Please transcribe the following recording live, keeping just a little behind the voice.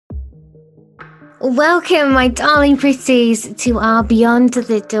Welcome, my darling pretties, to our Beyond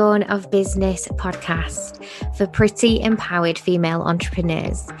the Dawn of Business podcast for pretty, empowered female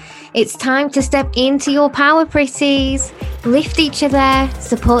entrepreneurs. It's time to step into your power, pretties. Lift each other,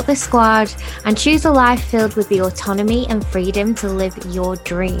 support the squad, and choose a life filled with the autonomy and freedom to live your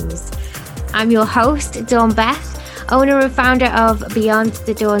dreams. I'm your host, Dawn Beth, owner and founder of Beyond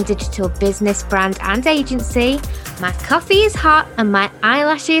the Dawn digital business brand and agency. My coffee is hot and my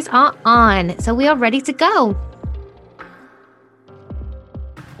eyelashes are on, so we are ready to go.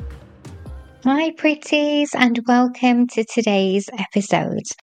 Hi pretties, and welcome to today's episode.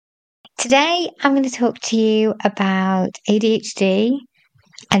 Today I'm going to talk to you about ADHD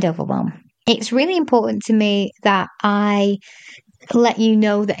and overwhelm. It's really important to me that I let you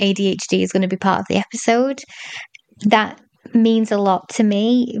know that ADHD is going to be part of the episode. That means a lot to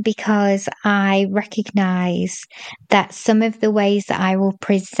me because I recognize that some of the ways that I will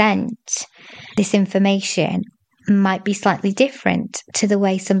present this information might be slightly different to the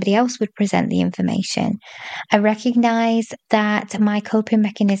way somebody else would present the information. I recognize that my coping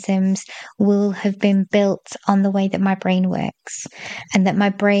mechanisms will have been built on the way that my brain works, and that my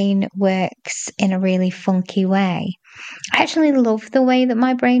brain works in a really funky way. I actually love the way that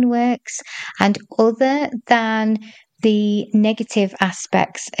my brain works, and other than the negative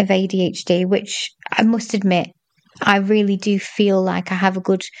aspects of ADHD, which I must admit, I really do feel like I have a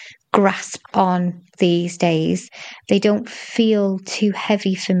good grasp on these days. They don't feel too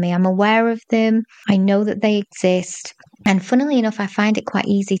heavy for me. I'm aware of them. I know that they exist. And funnily enough, I find it quite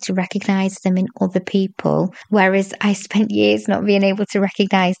easy to recognize them in other people, whereas I spent years not being able to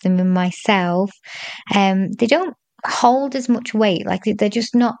recognize them in myself. They don't hold as much weight, like they're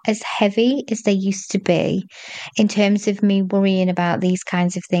just not as heavy as they used to be in terms of me worrying about these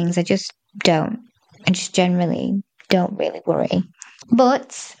kinds of things. I just generally don't really worry.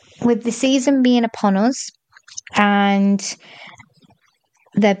 But with the season being upon us and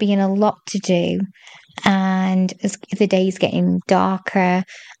there being a lot to do, and as the days getting darker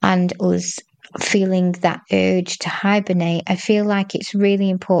and us feeling that urge to hibernate, I feel like it's really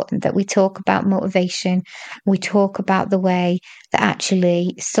important that we talk about motivation. We talk about the way that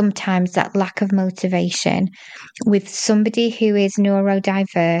actually sometimes that lack of motivation with somebody who is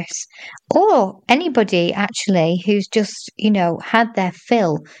neurodiverse, or anybody actually who's just, had their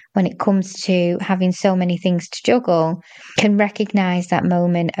fill when it comes to having so many things to juggle, can recognize that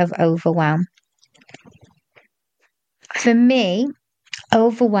moment of overwhelm. For me,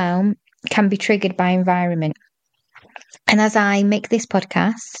 overwhelm can be triggered by environment. And as I make this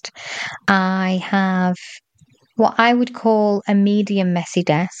podcast, I have what I would call a medium messy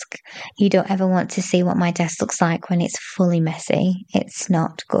desk. You don't ever want to see what my desk looks like when it's fully messy. It's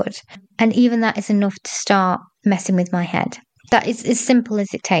not good. And even that is enough to start messing with my head. That is as simple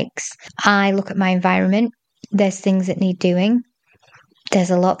as it takes. I look at my environment. There's things that need doing. There's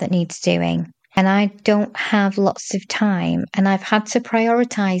a lot that needs doing. And I don't have lots of time, and I've had to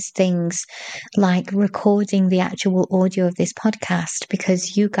prioritize things like recording the actual audio of this podcast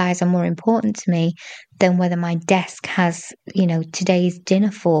because you guys are more important to me than whether my desk has, today's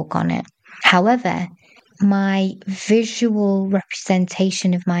dinner fork on it. However, my visual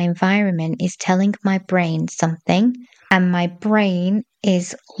representation of my environment is telling my brain something, and my brain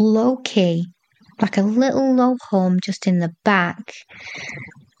is low-key, like a little low home just in the back,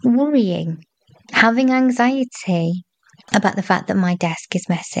 worrying, having anxiety about the fact that my desk is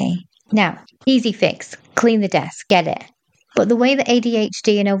messy. Now, easy fix, clean the desk, get it. But the way that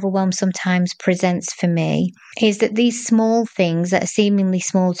ADHD and overwhelm sometimes presents for me is that these small things that are seemingly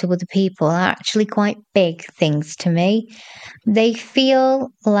small to other people are actually quite big things to me. They feel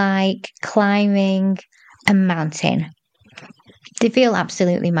like climbing a mountain. They feel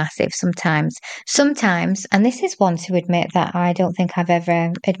absolutely massive sometimes. Sometimes, and this is one to admit that I don't think I've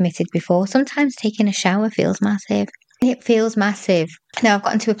ever admitted before, sometimes taking a shower feels massive. It feels massive. Now, I've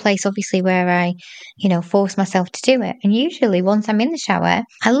gotten to a place, obviously, where I, force myself to do it. And usually, once I'm in the shower,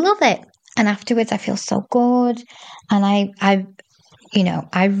 I love it. And afterwards, I feel so good. And I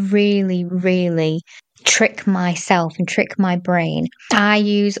really, really trick myself and trick my brain. I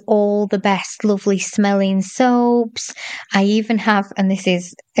use all the best lovely smelling soaps. I even have, and this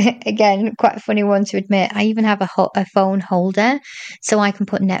is again quite a funny one to admit, I even have a phone holder so I can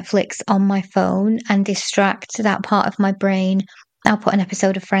put Netflix on my phone and distract that part of my brain. I'll put an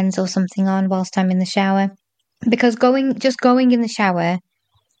episode of Friends or something on whilst I'm in the shower, because going in the shower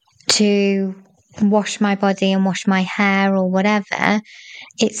to wash my body and wash my hair or whatever,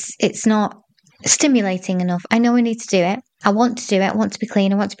 it's not stimulating enough. I know I need to do it. I want to do it. I want to be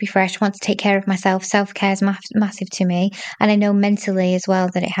clean. I want to be fresh. I want to take care of myself. Self-care is massive to me. And I know mentally as well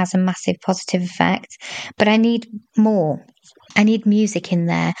that it has a massive positive effect. But I need more. I need music in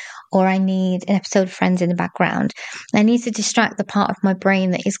there, or I need an episode of Friends in the background. I need to distract the part of my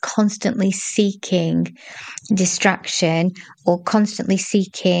brain that is constantly seeking distraction or constantly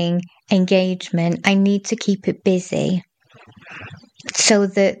seeking engagement. I need to keep it busy so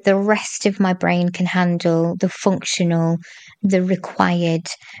that the rest of my brain can handle the functional, the required,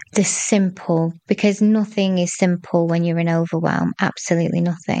 the simple, because nothing is simple when you're in overwhelm. Absolutely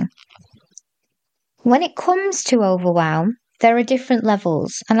nothing. When it comes to overwhelm, there are different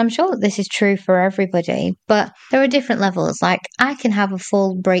levels, and I'm sure that this is true for everybody, but there are different levels. Like, I can have a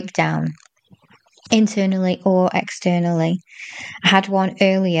full breakdown internally or externally. I had one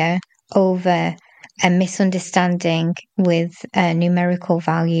earlier over a misunderstanding with a numerical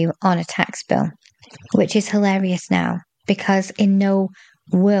value on a tax bill, which is hilarious now, because in no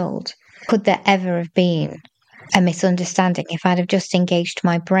world could there ever have been a misunderstanding. If I'd have just engaged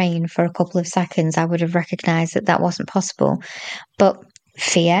my brain for a couple of seconds, I would have recognized that that wasn't possible. But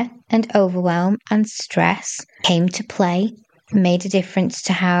fear and overwhelm and stress came to play, made a difference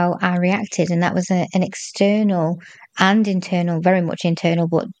to how I reacted. And that was an external and internal, very much internal,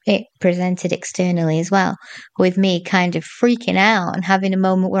 but it presented externally as well, with me kind of freaking out and having a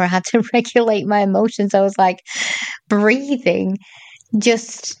moment where I had to regulate my emotions. I was like breathing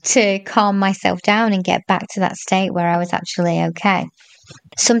just to calm myself down and get back to that state where I was actually okay.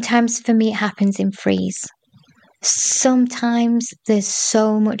 Sometimes for me, it happens in freeze. Sometimes there's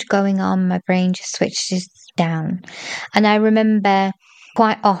so much going on, my brain just switches down. And I remember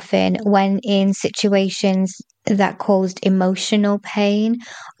quite often when in situations that caused emotional pain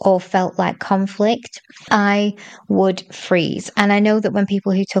or felt like conflict, I would freeze. And I know that when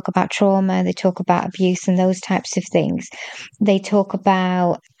people who talk about trauma, they talk about abuse and those types of things, they talk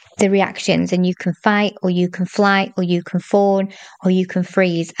about the reactions, and you can fight, or you can flight, or you can fawn, or you can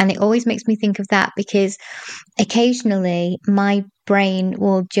freeze. And it always makes me think of that, because occasionally my brain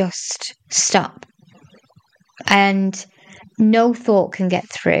will just stop and no thought can get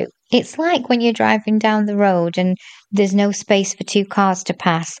through. It's like when you're driving down the road and there's no space for two cars to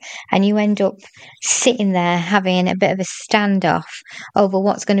pass, and you end up sitting there having a bit of a standoff over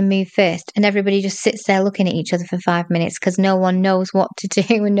what's going to move first, and everybody just sits there looking at each other for 5 minutes because no one knows what to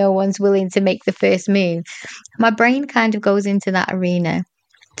do and no one's willing to make the first move. My brain kind of goes into that arena,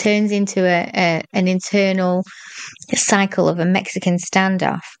 turns into an internal cycle of a Mexican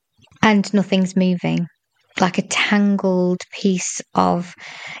standoff, and nothing's moving. Like a tangled piece of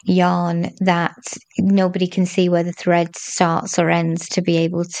yarn that nobody can see where the thread starts or ends to be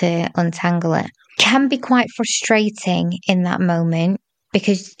able to untangle it. Can be quite frustrating in that moment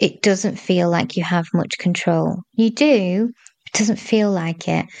because it doesn't feel like you have much control. You do, it doesn't feel like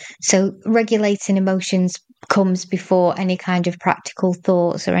it. So regulating emotions comes before any kind of practical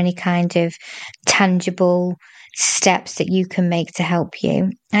thoughts or any kind of tangible steps that you can make to help you.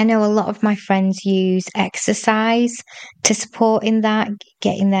 I know a lot of my friends use exercise to support in that.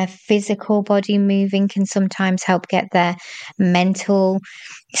 Getting their physical body moving can sometimes help get their mental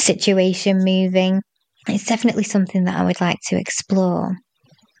situation moving. It's definitely something that I would like to explore.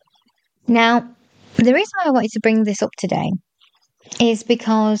 Now, the reason why I wanted to bring this up today is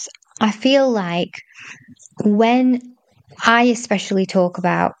because I feel like when I especially talk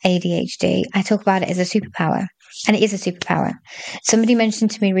about ADHD, I talk about it as a superpower. And it is a superpower. Somebody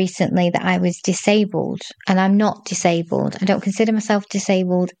mentioned to me recently that I was disabled, and I'm not disabled. I don't consider myself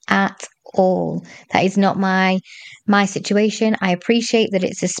disabled at all. That is not my situation. I appreciate that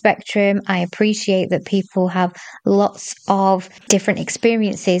it's a spectrum. I appreciate that people have lots of different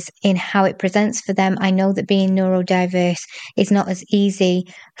experiences in how it presents for them. I know that being neurodiverse is not as easy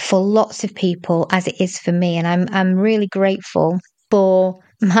for lots of people as it is for me, and I'm really grateful for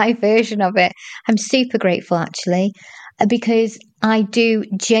my version of it. I'm super grateful, actually, because I do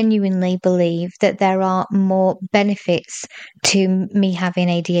genuinely believe that there are more benefits to me having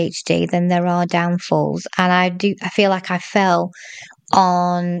ADHD than there are downfalls. And I feel like I fell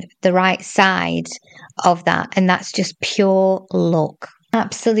on the right side of that. And that's just pure luck,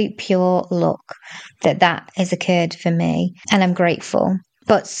 absolute pure luck that has occurred for me. And I'm grateful.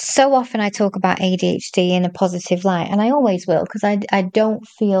 But so often I talk about ADHD in a positive light, and I always will, because I don't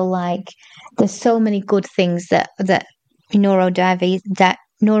feel like there's so many good things that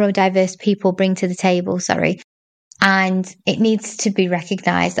neurodiverse people bring to the table, and it needs to be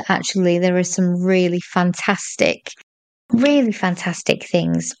recognised that actually there are some really fantastic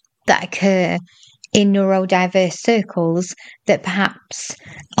things that occur in neurodiverse circles that perhaps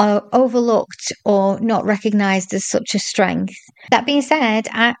are overlooked or not recognized as such a strength. That being said,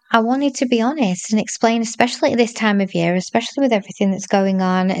 I wanted to be honest and explain, especially at this time of year, especially with everything that's going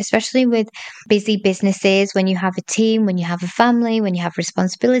on, especially with busy businesses, when you have a team, when you have a family, when you have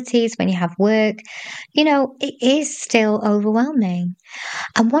responsibilities, when you have work, it is still overwhelming.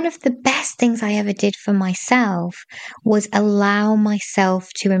 And one of the best things I ever did for myself was allow myself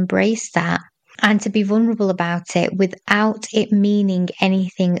to embrace that and to be vulnerable about it without it meaning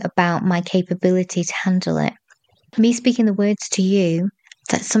anything about my capability to handle it. Me speaking the words to you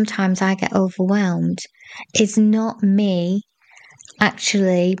that sometimes I get overwhelmed is not me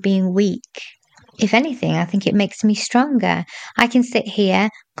actually being weak. If anything, I think it makes me stronger. I can sit here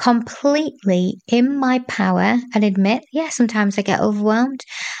completely in my power and admit, yeah, sometimes I get overwhelmed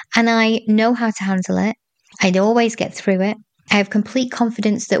and I know how to handle it. I always get through it. I have complete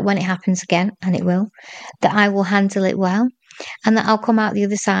confidence that when it happens again, and it will, that I will handle it well and that I'll come out the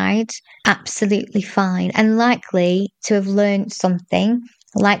other side absolutely fine and likely to have learned something,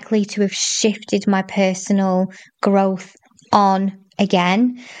 likely to have shifted my personal growth on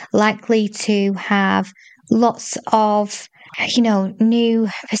again, likely to have lots of new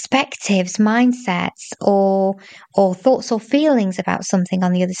perspectives, mindsets, or thoughts or feelings about something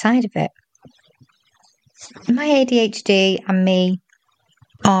on the other side of it. My ADHD and me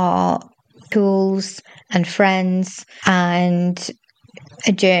are tools and friends and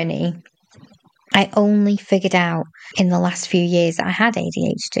a journey. I only figured out in the last few years that I had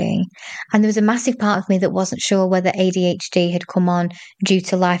ADHD. And there was a massive part of me that wasn't sure whether ADHD had come on due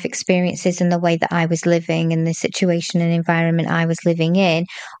to life experiences and the way that I was living and the situation and environment I was living in,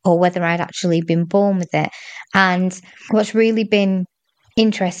 or whether I'd actually been born with it. And what's really been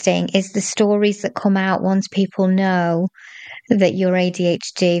interesting is the stories that come out once people know that you're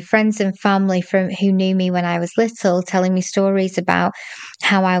ADHD. Friends and family who knew me when I was little telling me stories about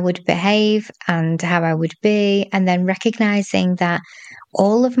how I would behave and how I would be, and then recognizing that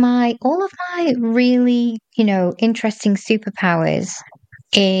all of my really, interesting superpowers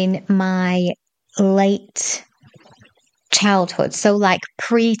in my late childhood, so like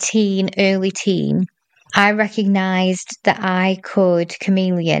preteen, early teen, I recognized that I could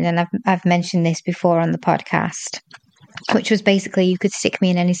chameleon, and I've mentioned this before on the podcast, which was basically you could stick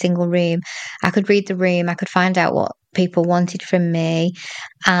me in any single room. I could read the room. I could find out what people wanted from me,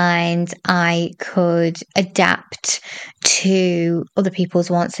 and I could adapt to other people's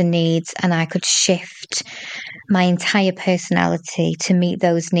wants and needs, and I could shift my entire personality to meet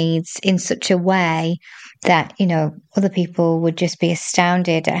those needs in such a way that, other people would just be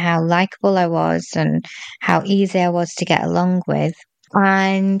astounded at how likable I was and how easy I was to get along with.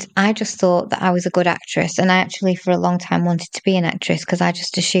 And I just thought that I was a good actress. And I actually, for a long time, wanted to be an actress because I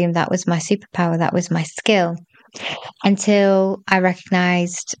just assumed that was my superpower, that was my skill. Until I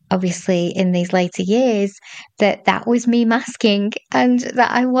recognized, obviously, in these later years, that was me masking and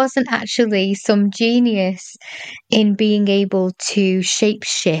that I wasn't actually some genius in being able to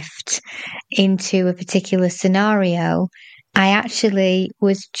shapeshift into a particular scenario. I actually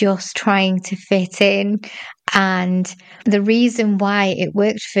was just trying to fit in. And the reason why it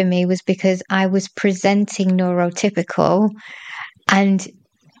worked for me was because I was presenting neurotypical and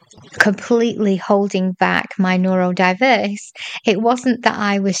completely holding back my neurodiverse. It wasn't that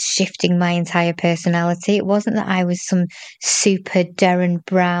I was shifting my entire personality. It wasn't that I was some super Derren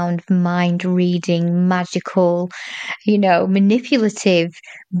Brown, mind reading, magical, manipulative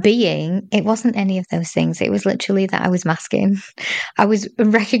being. It wasn't any of those things. It was literally that I was masking. I was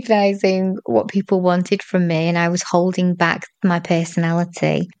recognizing what people wanted from me and I was holding back my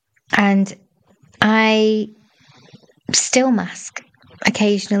personality. And I still mask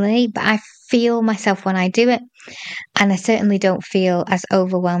occasionally, but I feel myself when I do it, and I certainly don't feel as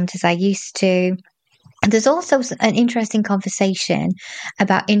overwhelmed as I used to. And there's also an interesting conversation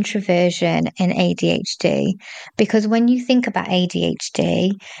about introversion in ADHD, because when you think about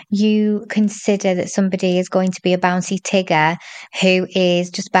ADHD, you consider that somebody is going to be a bouncy Tigger who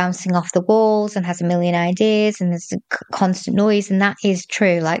is just bouncing off the walls and has a million ideas and there's constant noise, and that is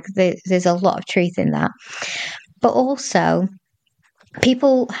true. Like there's a lot of truth in that. But also,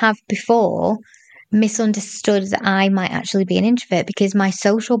 people have before misunderstood that I might actually be an introvert because my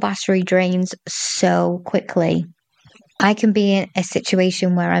social battery drains so quickly. I can be in a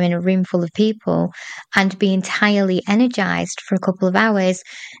situation where I'm in a room full of people and be entirely energized for a couple of hours.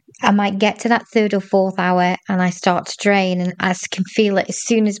 I might get to that third or fourth hour and I start to drain, and I can feel it as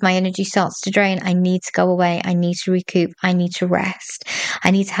soon as my energy starts to drain. I need to go away. I need to recoup. I need to rest.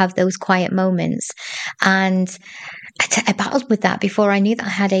 I need to have those quiet moments. And I battled with that before I knew that I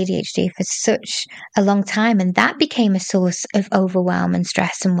had ADHD for such a long time. And that became a source of overwhelm and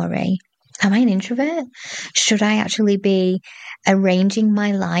stress and worry. Am I an introvert? Should I actually be arranging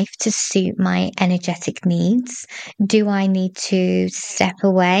my life to suit my energetic needs? Do I need to step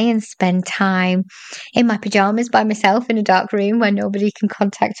away and spend time in my pajamas by myself in a dark room where nobody can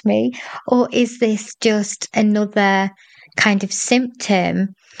contact me? Or is this just another kind of symptom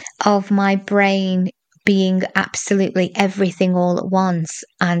of my brain being absolutely everything all at once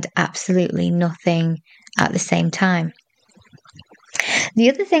and absolutely nothing at the same time? The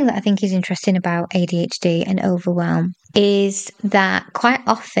other thing that I think is interesting about ADHD and overwhelm is that quite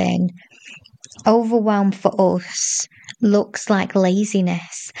often overwhelm for us looks like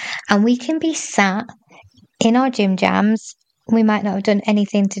laziness, and we can be sat in our gym jams. We might not have done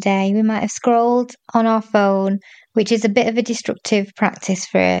anything today. We might have scrolled on our phone, which is a bit of a destructive practice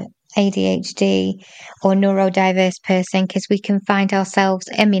for ADHD or neurodiverse person, because we can find ourselves,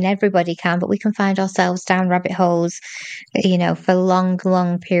 I mean, everybody can, but we can find ourselves down rabbit holes, for long,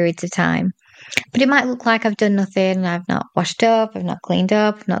 long periods of time. But it might look like I've done nothing. I've not washed up, I've not cleaned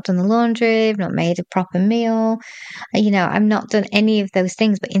up, I've not done the laundry, I've not made a proper meal. I've not done any of those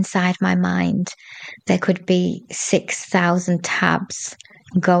things, but inside my mind, there could be 6,000 tabs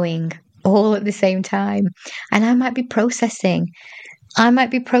going all at the same time. And I might be processing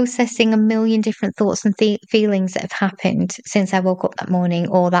a million different thoughts and feelings that have happened since I woke up that morning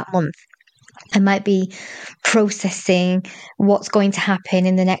or that month. I might be processing what's going to happen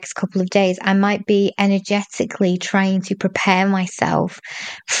in the next couple of days. I might be energetically trying to prepare myself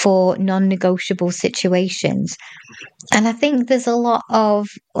for non-negotiable situations. And I think there's a lot of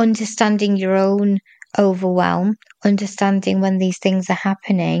understanding your own overwhelm, understanding when these things are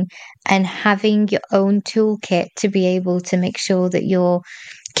happening, and having your own toolkit to be able to make sure that you're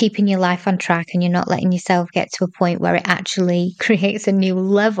keeping your life on track and you're not letting yourself get to a point where it actually creates a new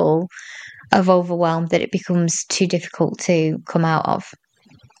level of overwhelm that it becomes too difficult to come out of.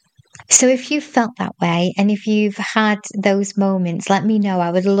 So if you've felt that way and if you've had those moments, let me know.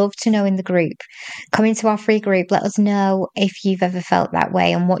 I would love to know in the group. Come into our free group. Let us know if you've ever felt that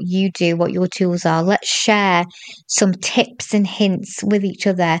way and what you do, what your tools are. Let's share some tips and hints with each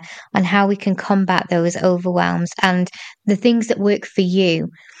other on how we can combat those overwhelms and the things that work for you.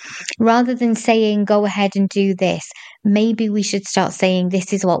 Rather than saying, go ahead and do this, maybe we should start saying,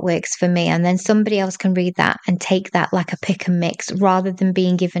 this is what works for me. And then somebody else can read that and take that like a pick and mix rather than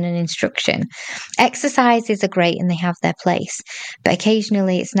being given an instruction. Exercises are great and they have their place, but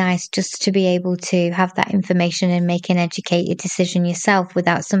occasionally it's nice just to be able to have that information and make an educated decision yourself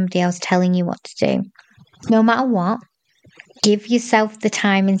without somebody else telling you what to do. No matter what, give yourself the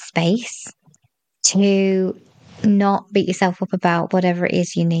time and space to not beat yourself up about whatever it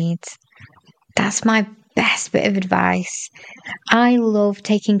is you need. That's my best bit of advice. I love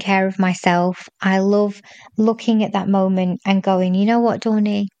taking care of myself. I love looking at that moment and going, you know what,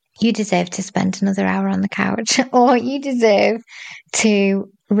 Dawney? You deserve to spend another hour on the couch, or you deserve to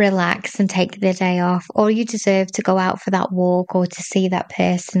relax and take the day off, or you deserve to go out for that walk or to see that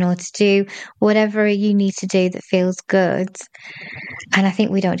person or to do whatever you need to do that feels good. And I think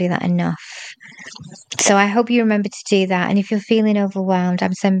we don't do that enough. So I hope you remember to do that. And if you're feeling overwhelmed,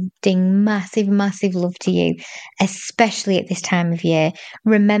 I'm sending massive, massive love to you, especially at this time of year.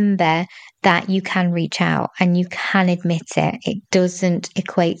 Remember that you can reach out and you can admit it. It doesn't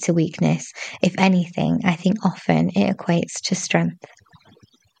equate to weakness. If anything, I think often it equates to strength.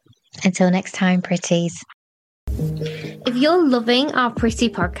 Until next time, pretties. If you're loving our Pretty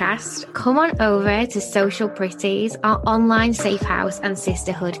podcast, come on over to Social Pretties, our online safe house and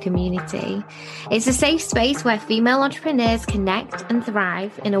sisterhood community. It's a safe space where female entrepreneurs connect and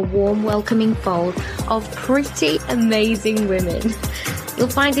thrive in a warm, welcoming fold of pretty amazing women. You'll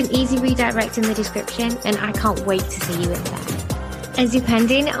find an easy redirect in the description, and I can't wait to see you in there. And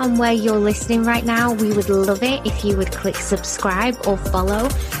depending on where you're listening right now, we would love it if you would click subscribe or follow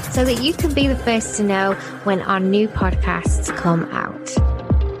so that you can be the first to know when our new podcasts come out.